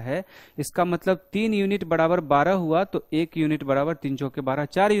 साल का है। इसका मतलब 3 यूनिट बराबर 12 हुआ, तो 1 यूनिट बराबर 3 चौके 12,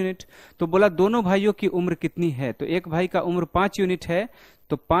 4 यूनिट। तो बोला दोनों भाइयों की उम्र कितनी है। तो एक भाई का उम्र 5 यूनिट है,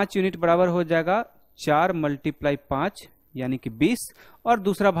 तो 5 यूनिट बराबर हो जाएगा 4 × 5 यानी कि 20, और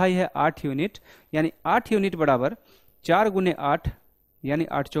दूसरा भाई है 8 यूनिट, यानी 8 यूनिट बराबर 4 × 8 यानी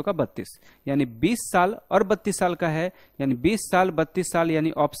 8 चौका 32, यानी 20 साल और 32 साल का है, यानी 20 साल 32 साल,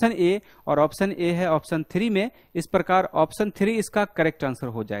 यानी ऑप्शन ए, और ऑप्शन ए है ऑप्शन 3 में। इस प्रकार ऑप्शन 3 इसका करेक्ट आंसर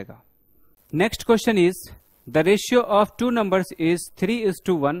हो जाएगा। Next question is the ratio of two numbers is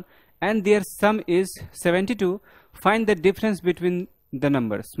 3:1 and there some is 72। Find the difference between the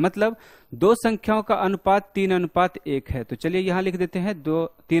numbers. मतलब दो संख्याओं का अनुपात 3:1 है। तो चलिए यहां लिख देते हैं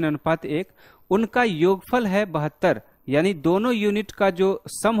 3:1। उनका योगफल है 72, यानी दोनों यूनिट का जो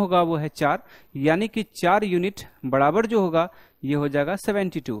सम होगा वो है 4, यानी कि 4 यूनिट बराबर जो होगा ये हो जाएगा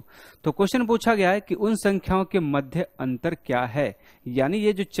 72। तो क्वेश्चन पूछा गया है कि उन संख्याओं के मध्य अंतर क्या है, यानी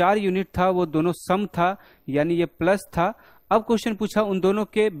ये जो 4 यूनिट था वो दोनों सम था, यानी ये प्लस था। अब क्वेश्चन पूछा उन दोनों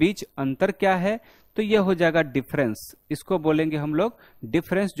के बीच अंतर क्या है, तो यह हो जाएगा डिफरेंस। इसको बोलेंगे हम लोग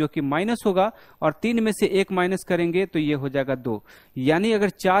डिफरेंस, जो कि माइनस होगा, और 3 में से 1 माइनस करेंगे तो यह हो जाएगा 2। यानी अगर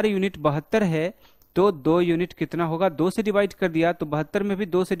 4 यूनिट 72 है तो 2 यूनिट कितना होगा, 2 से डिवाइड कर दिया, तो 72 में भी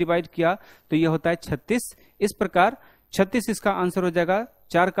 2 से डिवाइड किया तो यह होता है 36। इस प्रकार 36 इसका आंसर हो जाएगा।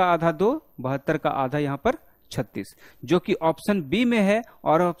 4 का आधा 2, 72 का आधा यहाँ पर 36, जो कि ऑप्शन बी में है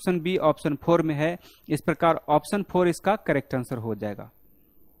और ऑप्शन बी ऑप्शन 4 में है। इस प्रकार ऑप्शन 4 इसका करेक्ट आंसर हो जाएगा।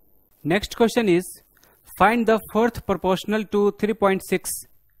 Next question is find the fourth proportional to 3.6,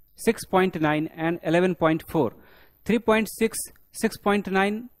 6.9 and 11.4। 3.6,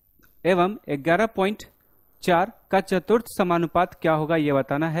 6.9 एवं 11.4 का चतुर्थ समानुपात क्या होगा ये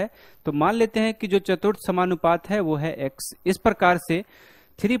बताना है। तो मान लेते हैं कि जो चतुर्थ समानुपात है वो है x। इस प्रकार से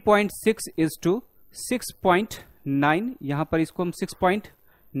 3.6 = 6.9, यहां पर इसको हम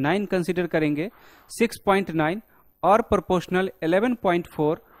 6.9 कंसिडर करेंगे, 6.9 और प्रोपोर्शनल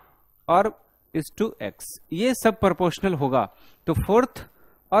 11.4 और x, ये सब प्रोपोर्शनल होगा। तो फोर्थ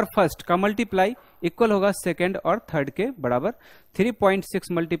और फर्स्ट का मल्टीप्लाई इक्वल होगा सेकंड और थर्ड के बराबर।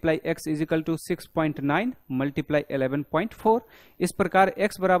 3.6 × x = 6.9 × 11.4। इस प्रकार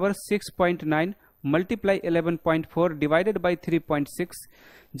x बराबर 6.9 × 11.4 डिवाइडेड बाई 3.6।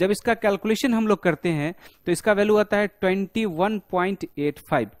 जब इसका कैलकुलेशन हम लोग करते हैं तो इसका वैल्यू आता है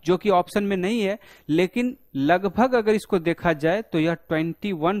 21.85, जो कि ऑप्शन में नहीं है, लेकिन लगभग अगर इसको देखा जाए तो यह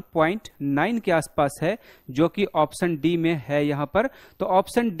 21.9 के आसपास है, जो कि ऑप्शन डी में है यहाँ पर। तो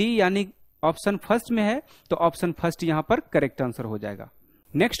ऑप्शन डी यानी ऑप्शन फर्स्ट में है तो ऑप्शन फर्स्ट यहां पर करेक्ट आंसर हो जाएगा।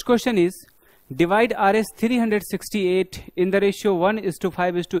 Next question is divide Rs 368 in the ratio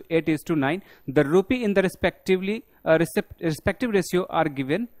 1:5:8:9. The rupee in the respective ratio are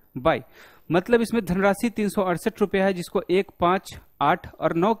given by। मतलब इसमें धनराशि 368 रुपये है जिसको 1, 5, 8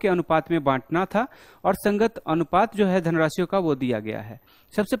 और 9 के अनुपात में बांटना था और संगत अनुपात जो है धनराशियों का वो दिया गया है।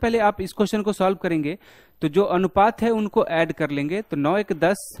 सबसे पहले आप इस क्वेश्चन को सॉल्व करेंगे तो जो अनुपात है उनको ऐड कर लेंगे, तो 9 1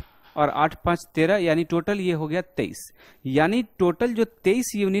 10 और 8 5 13, यानी टोटल ये हो गया 23। यानी टोटल जो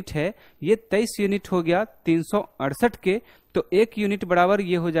 23 यूनिट है ये 23 यूनिट हो गया 368 के, तो 1 यूनिट बराबर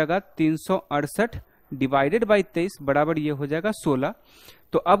ये हो जाएगा 368 डिवाइडेड बाई 23 बराबर ये हो जाएगा 16।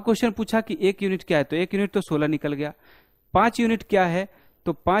 तो अब क्वेश्चन पूछा कि 1 यूनिट क्या है, तो 1 यूनिट तो 16 निकल गया। 5 यूनिट क्या है,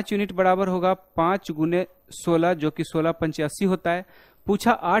 तो 5 यूनिट बराबर होगा 5 गुने 16 जो कि 16 पंचे 80 होता है।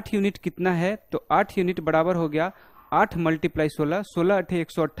 पूछा 8 यूनिट कितना है, तो 8 यूनिट बराबर हो गया 8 मल्टीप्लाई 16, 16 8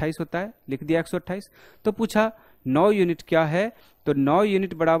 128 होता है, लिख दिया 128। तो पूछा 9 यूनिट क्या है, तो 9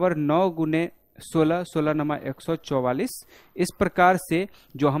 यूनिट बराबर 9 गुने 16, 16 नमा 144। इस प्रकार से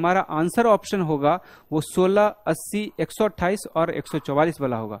जो हमारा आंसर ऑप्शन होगा वो 16 80 128 और 144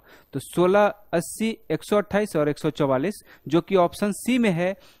 वाला होगा। तो 16 80 128 और 144 जो कि ऑप्शन सी में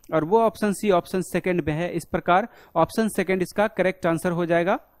है और वो ऑप्शन सी ऑप्शन सेकंड में है। इस प्रकार ऑप्शन सेकंड इसका करेक्ट आंसर हो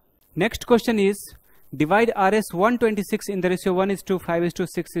जाएगा। Next question is divide Rs 126 in the ratio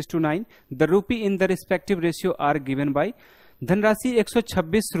 1:5:6:9. The rupee in the respective ratio are given by। धनराशि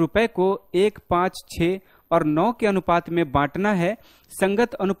 126 रुपए को 1, 5, 6 और 9 के अनुपात में बांटना है।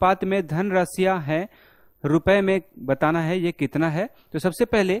 संगत अनुपात में धनराशियां हैं, रुपए में बताना है ये कितना है। तो सबसे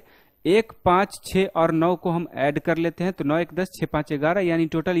पहले 1, 5, 6 और 9 को हम ऐड कर लेते हैं, तो 9 1 10 6 5 11, यानी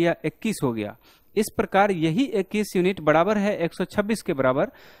टोटल यह 21 हो गया। इस प्रकार यही 21 यूनिट बराबर है 126 के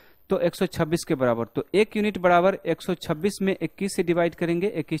बराबर, तो 126 के बराबर, तो 1 यूनिट बराबर 126 में 21 से डिवाइड करेंगे,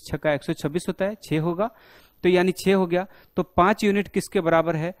 21 छक्का 126 होता है, 6 होगा, तो यानी 6 हो गया। तो 5 यूनिट किसके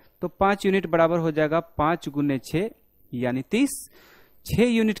बराबर है, तो 5 यूनिट बराबर हो जाएगा 5 गुने 6 यानी 30। 6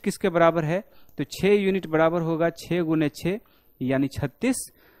 यूनिट किसके बराबर है, तो 6 यूनिट बराबर होगा 6 गुने 6 यानी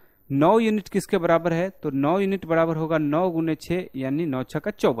 36। 9 यूनिट किसके बराबर है, तो 9 यूनिट बराबर होगा 9 गुने 6 यानी 9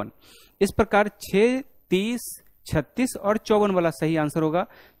 छक्का 54। इस प्रकार 6, 30, 36 और 54 वाला सही आंसर होगा।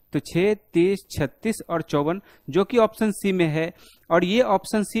 तो 6, 30, 36 और 54 जो कि ऑप्शन सी में है और ये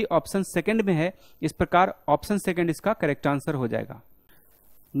ऑप्शन सी ऑप्शन सेकंड में है। इस प्रकार ऑप्शन सेकंड इसका करेक्ट आंसर हो जाएगा।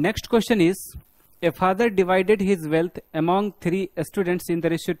 Next question is a father divided his wealth among 3 students in the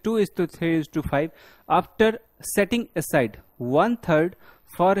ratio 2:3:5 after setting aside 1/3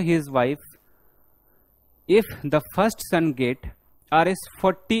 for his wife. If the first sun gate Rs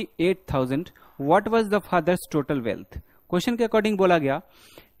 48,000, what was the fathers total wealth. Question के according बोला गया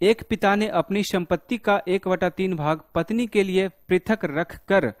एक पिता ने अपनी संपत्ति का 1/3 भाग पत्नी के लिए पृथक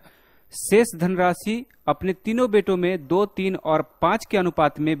रखकर शेष धनराशि अपने तीनों बेटों में 2, 3 और 5 के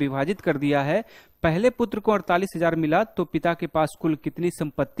अनुपात में विभाजित कर दिया है। पहले पुत्र को 48,000 मिला तो पिता के पास कुल कितनी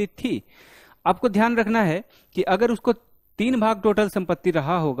संपत्ति थी। आपको ध्यान रखना है कि अगर उसको 3 भाग टोटल संपत्ति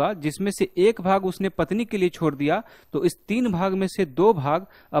रहा होगा जिसमें से 1 भाग उसने पत्नी के लिए छोड़ दिया, तो इस 3 भाग में से 2 भाग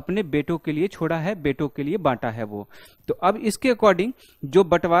अपने बेटों के लिए छोड़ा है, बेटों के लिए बांटा है वो। तो अब इसके अकॉर्डिंग जो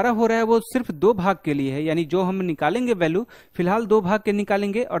बंटवारा हो रहा है वो सिर्फ 2 भाग के लिए है, यानी जो हम निकालेंगे वैल्यू फिलहाल 2 भाग के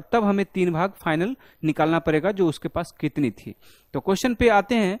निकालेंगे और तब हमें 3 भाग फाइनल निकालना पड़ेगा जो उसके पास कितनी थी। तो क्वेश्चन पे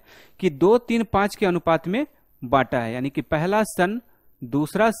आते हैं कि 2, 3, 5 के अनुपात में बांटा है, यानी कि पहला सन,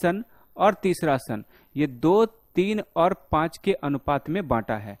 दूसरा सन और तीसरा सन ये 2, 3 और 5 के अनुपात में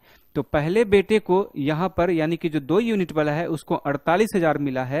बांटा है। तो पहले बेटे को यहां पर यानी कि जो 2 यूनिट वाला है उसको 48,000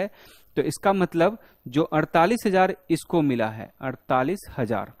 मिला है, तो इसका मतलब जो 48,000 इसको मिला है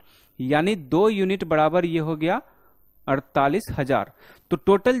 48,000, यानी 2 यूनिट बराबर ये हो गया 48,000। तो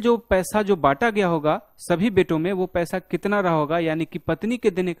टोटल जो पैसा जो बांटा गया होगा सभी बेटों में वो पैसा कितना रहा होगा, यानी कि पत्नी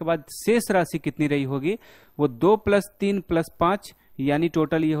के देने के बाद शेष राशि कितनी रही होगी, वो 2 + 3 + 5 यानी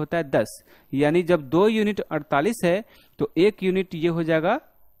टोटल ये होता है 10। यानी जब 2 यूनिट 48 है तो 1 यूनिट ये हो जाएगा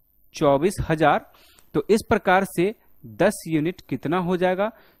 24,000। तो इस प्रकार से 10 यूनिट कितना हो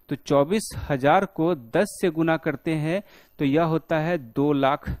जाएगा, तो 24,000 को 10 से गुना करते हैं तो यह होता है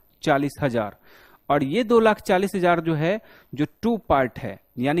 2,40,000। और ये 2,40,000 जो है जो 2 पार्ट है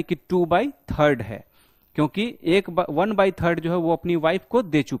यानी कि 2/3 है, क्योंकि 1/3 जो है वो अपनी वाइफ को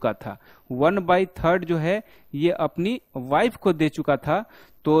दे चुका था, 1/3 जो है ये अपनी वाइफ को दे चुका था।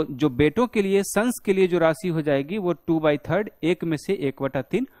 तो जो बेटों के लिए सन्स के लिए जो राशि हो जाएगी वो 2/3, 1 में से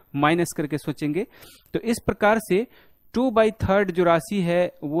 1/3 माइनस करके सोचेंगे। तो इस प्रकार से 2/3 जो राशि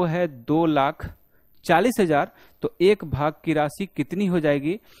है वो है 2,40,000। तो एक भाग की राशि कितनी हो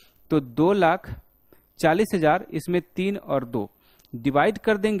जाएगी, तो 2,40,000 इसमें 3 और 2 डिवाइड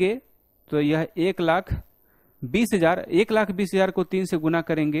कर देंगे तो यह 1,20,000, 1,20,000 को 3 से गुना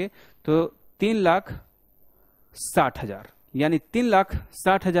करेंगे तो 3,60,000, यानी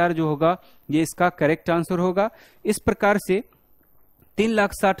 3,60,000 जो होगा ये इसका करेक्ट आंसर होगा। इस प्रकार से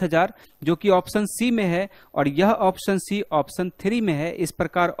 3,60,000 जो कि ऑप्शन सी में है और यह ऑप्शन सी ऑप्शन 3 में है, इस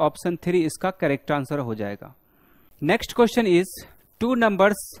प्रकार ऑप्शन 3 इसका करेक्ट आंसर हो जाएगा। Next question is, two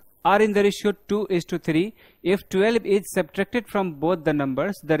numbers are in the ratio 2:3. If 12 is subtracted from both the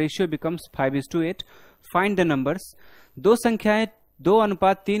numbers, the ratio becomes 5:8. Find the numbers. दो संख्याएं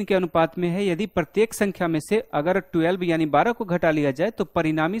 2:3 के अनुपात में है। यदि प्रत्येक संख्या में से अगर 12 यानी 12 को घटा लिया जाए तो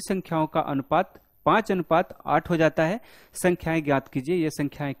परिणामी संख्याओं का अनुपात 5:8 हो जाता है। संख्याएं ज्ञात कीजिए, ये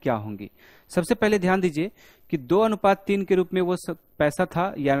संख्याएं क्या होंगी। सबसे पहले ध्यान दीजिए कि 2:3 के रूप में वो पैसा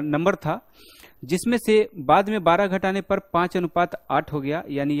था या नंबर था, जिसमें से बाद में 12 घटाने पर 5:8 हो गया,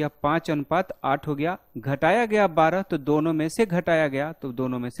 यानी यह 5:8 हो गया। घटाया गया 12 तो दोनों में से घटाया गया, तो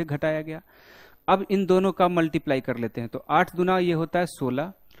दोनों में से घटाया गया। अब इन दोनों का मल्टीप्लाई कर लेते हैं, तो 8 दूना ये होता है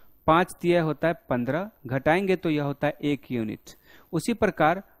 16, 5 तिया होता है 15, घटाएंगे तो यह होता है 1 यूनिट। उसी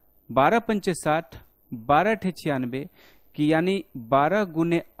प्रकार 12 पंचे 60, 12 ठे 96 की, यानी 12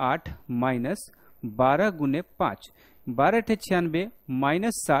 गुने 8 माइनस 12 गुने 5, 12 ठे 96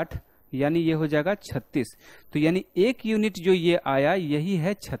 माइनस 60, यानी ये हो जाएगा 36। तो यानी 1 यूनिट जो ये आया यही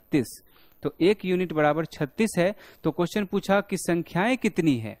है 36। तो 1 यूनिट बराबर 36 है। तो क्वेश्चन पूछा कि संख्याएं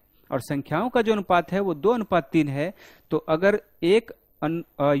कितनी है, और संख्याओं का जो अनुपात है वो 2:3 है। तो अगर एक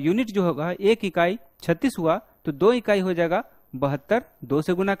यूनिट जो होगा, एक इकाई 36 हुआ तो 2 इकाई हो जाएगा 72, 2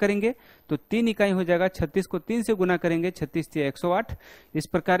 से गुना करेंगे तो 3 इकाई हो जाएगा। 36 को 3 से गुना करेंगे, 36 × 108। इस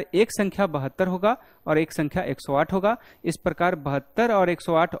प्रकार एक संख्या 72 होगा और एक संख्या 108 होगा। इस प्रकार 72 और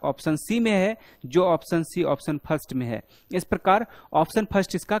 108 ऑप्शन सी में है, जो ऑप्शन सी ऑप्शन फर्स्ट में है। इस प्रकार ऑप्शन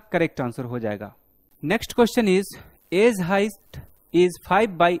फर्स्ट इसका करेक्ट आंसर हो जाएगा। Next question is, as height is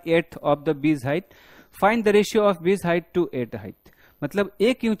 5/8 of the bees height, find the ratio of बीज हाइट टू एट हाइट। मतलब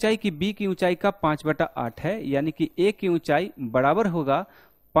ए की ऊंचाई की बी की ऊंचाई का 5/8 है, यानी कि ए की ऊंचाई बराबर होगा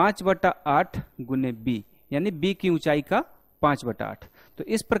 5/8 गुने बी, यानी बी की ऊंचाई का 5/8। तो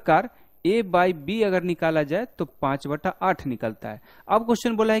इस प्रकार ए बाई बी अगर निकाला जाए तो 5/8 निकलता है। अब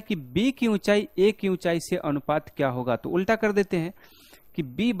क्वेश्चन बोला है कि बी की ऊंचाई ए की ऊंचाई से अनुपात क्या होगा, तो उल्टा कर देते हैं कि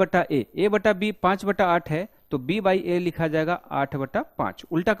b बटा ए बटा बी 5/8 है, तो b बाई ए लिखा जाएगा 8/5।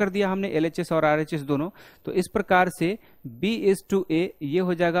 उल्टा कर दिया हमने LHS और RHS दोनों। तो इस प्रकार से b:a ये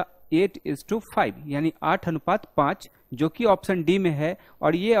हो जाएगा 8:5, यानी 8:5, जो कि ऑप्शन डी में है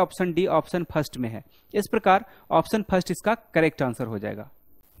और ये ऑप्शन डी ऑप्शन फर्स्ट में है। इस प्रकार ऑप्शन फर्स्ट इसका करेक्ट आंसर हो जाएगा।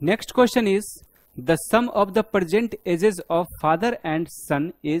 Next question is, the some of the present ages of father and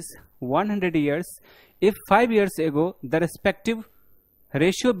sun is 100 years. If 5 years ago the respective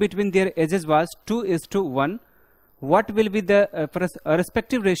ratio between their ages was 2:1, what will be the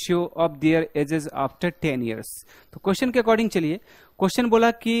respective ratio of their ages after 10 years? तो question के according चलिए, question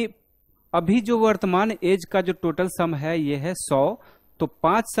बोला कि अभी जो वर्तमान as का जो टोटल सम है ये है 100, तो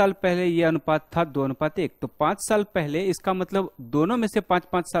 5 साल पहले ये अनुपात था 2:1, तो 5 साल पहले इसका मतलब दोनों में से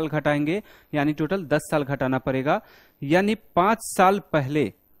 5-5 साल घटाएंगे, यानी टोटल 10 साल घटाना पड़ेगा। यानी 5 साल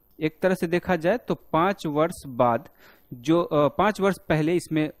पहले, एक तरह से देखा जाए तो 5 वर्ष बाद, जो 5 वर्ष पहले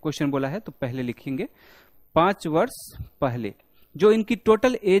इसमें क्वेश्चन बोला है तो पहले लिखेंगे 5 वर्ष पहले जो इनकी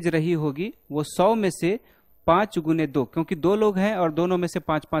टोटल एज रही होगी वो 100 में से 5 गुने 2, क्योंकि 2 लोग हैं और दोनों में से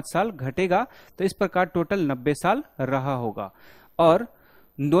 5-5 साल घटेगा, तो इस प्रकार टोटल 90 साल रहा होगा। और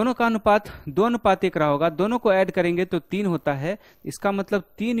दोनों का अनुपात 2:1 रहा होगा, दोनों को ऐड करेंगे तो 3 होता है। इसका मतलब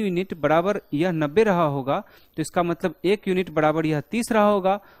 3 यूनिट बराबर यह 90 रहा होगा, तो इसका मतलब 1 यूनिट बराबर यह 30 रहा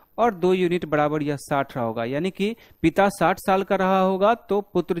होगा और 2 यूनिट बराबर यह 60 रहा होगा। यानी कि पिता 60 साल का रहा होगा तो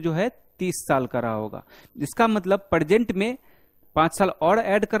पुत्र जो है 30 साल का रहा होगा। इसका मतलब प्रेजेंट में 5 साल और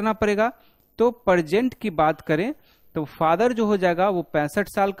ऐड करना पड़ेगा। तो प्रेजेंट की बात करें तो फादर जो हो जाएगा वो 65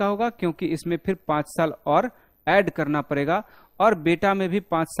 साल का होगा, क्योंकि इसमें फिर 5 साल और ऐड करना पड़ेगा, और बेटा में भी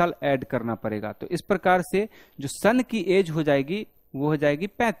 5 साल ऐड करना पड़ेगा। तो इस प्रकार से जो सन की एज हो जाएगी वो हो जाएगी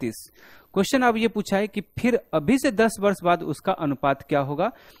 35। क्वेश्चन अब ये पूछा है कि फिर अभी से 10 वर्ष बाद उसका अनुपात क्या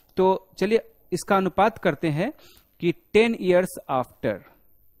होगा। तो चलिए इसका अनुपात करते हैं कि 10 years आफ्टर,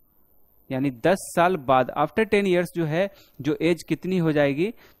 यानी 10 साल बाद, आफ्टर 10 years जो है जो एज कितनी हो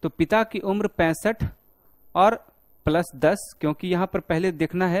जाएगी, तो पिता की उम्र 65 और प्लस 10, क्योंकि यहां पर पहले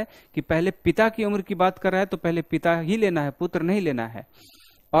देखना है कि पहले पिता की उम्र की बात कर रहा है तो पहले पिता ही लेना है, पुत्र नहीं लेना है।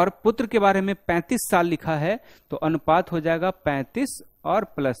 और पुत्र के बारे में 35 साल लिखा है, तो अनुपात हो जाएगा 35 और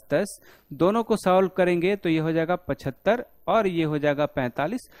प्लस 10, दोनों को सॉल्व करेंगे तो ये हो जाएगा 75 और ये हो जाएगा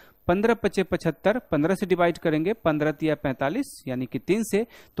 45। 15 × 5 = 75, 15 से डिवाइड करेंगे, 15 × 3 = 45, यानी कि 3 से,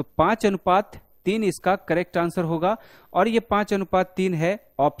 तो 5:1 3 इसका करेक्ट आंसर होगा। और ये 5:3 है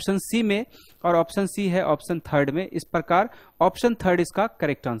ऑप्शन सी में, और ऑप्शन सी है ऑप्शन थर्ड में। इस प्रकार ऑप्शन थर्ड इसका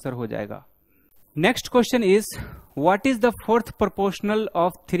करेक्ट आंसर हो जाएगा। Next question is what is the fourth proportional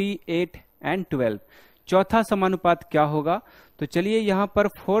of 3, 8 and 12? चौथा समानुपात क्या होगा? तो चलिए यहां पर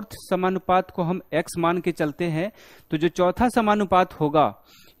फोर्थ समानुपात को हम x मान के चलते हैं। तो जो चौथा समानुपात होगा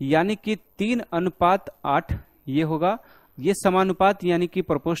यानी कि 3:8 ये होगा। ये समानुपात यानी कि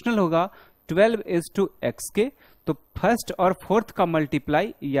प्रोपोर्शनल होगा 12:x के। तो फर्स्ट और फोर्थ का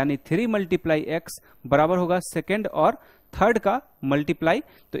मल्टीप्लाई यानी 3 × x बराबर होगा सेकेंड और थर्ड का मल्टीप्लाई।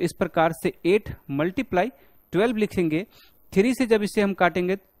 तो इस प्रकार से 8 × 12 लिखेंगे। 3 से जब इसे हम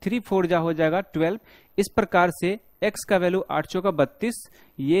काटेंगे 3 4 जा हो जाएगा 12। इस प्रकार से x का वैल्यू 8 चौका 32,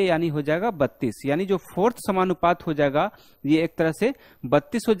 ये यानी हो जाएगा 32। यानी जो फोर्थ समानुपात हो जाएगा ये एक तरह से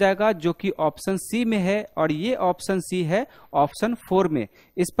 32 हो जाएगा, जो कि ऑप्शन सी में है, और ये ऑप्शन सी है ऑप्शन 4 में।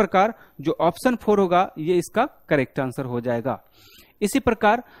 इस प्रकार जो ऑप्शन 4 होगा ये इसका करेक्ट आंसर हो जाएगा। इसी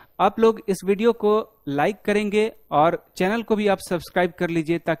प्रकार आप लोग इस वीडियो को लाइक करेंगे और चैनल को भी आप सब्सक्राइब कर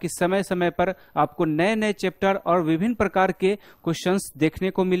लीजिए, ताकि समय समय पर आपको नए नए चैप्टर और विभिन्न प्रकार के क्वेश्चंस देखने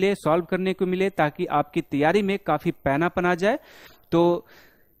को मिले, सॉल्व करने को मिले, ताकि आपकी तैयारी में काफी पैनापन आ जाए। तो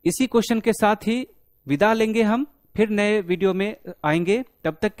इसी क्वेश्चन के साथ ही विदा लेंगे हम, फिर नए वीडियो में आएंगे।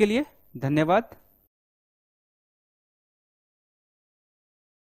 तब तक के लिए धन्यवाद।